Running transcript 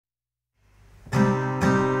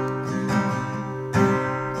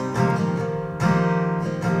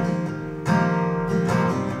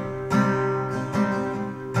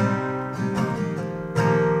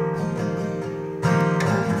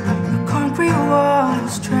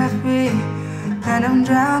and I'm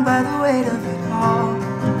drowned by the weight of it all.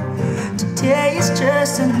 Today is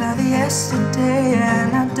just another yesterday,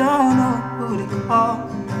 and I don't know who to call.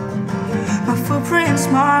 My footprints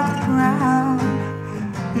mark the ground,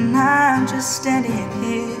 and I'm just standing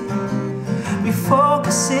here,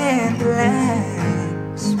 refocusing the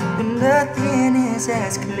lens, but nothing is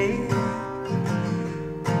as clear.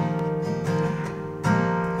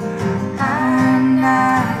 I'm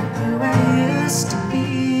not who I used to be.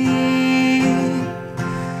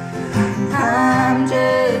 I'm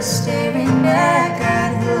just staring back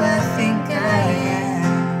at who I think I am.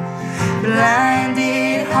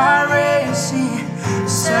 Blinded, heart racing,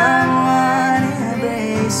 someone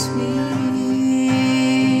embrace me.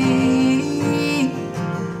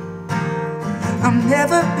 I'll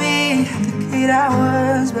never be the kid I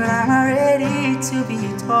was, but I'm not ready to be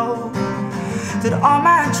told that all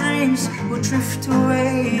my dreams will drift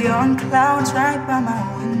away on clouds right by my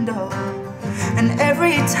window. And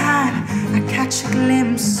every time I catch a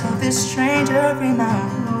glimpse of this stranger in my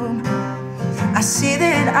room, I see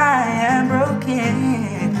that I am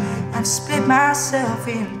broken. I've split myself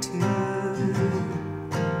in two.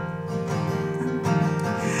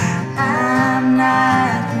 I'm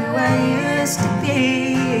not who I used to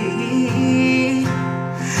be.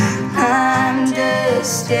 I'm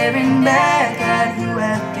just staring back at who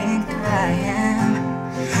I think I am.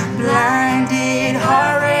 Blinded,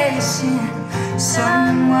 heart racing,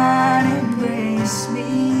 someone embrace me.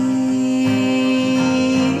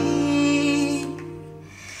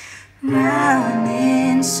 Round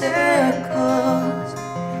in circles,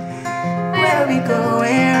 where we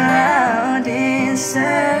going round in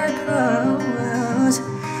circles?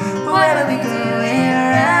 Where are we going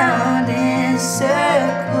round in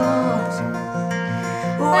circles?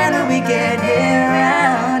 When do we get here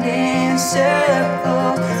round in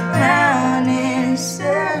circles? Round in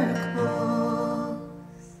circles.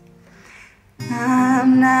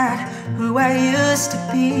 I'm not who I used to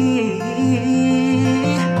be.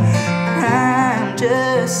 I'm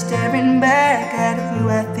just staring back at who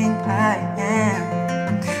I think I am.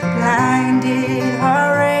 Blinded,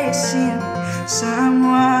 heart racing,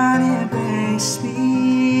 someone embrace me.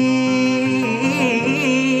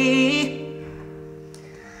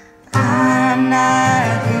 I'm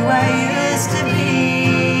not who I used to be.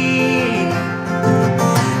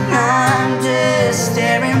 I'm just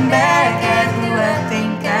staring back at who I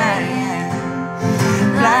think I am.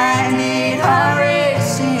 Blinded, heart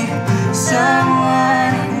racing,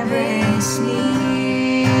 someone embrace me.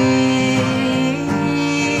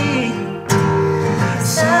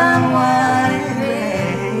 Someone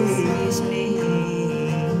embrace me.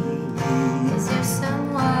 Is there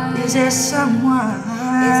someone? Is there someone?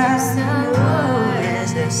 Is there someone?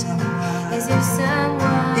 Is there someone? Is there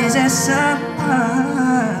someone? Is there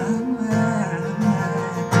someone?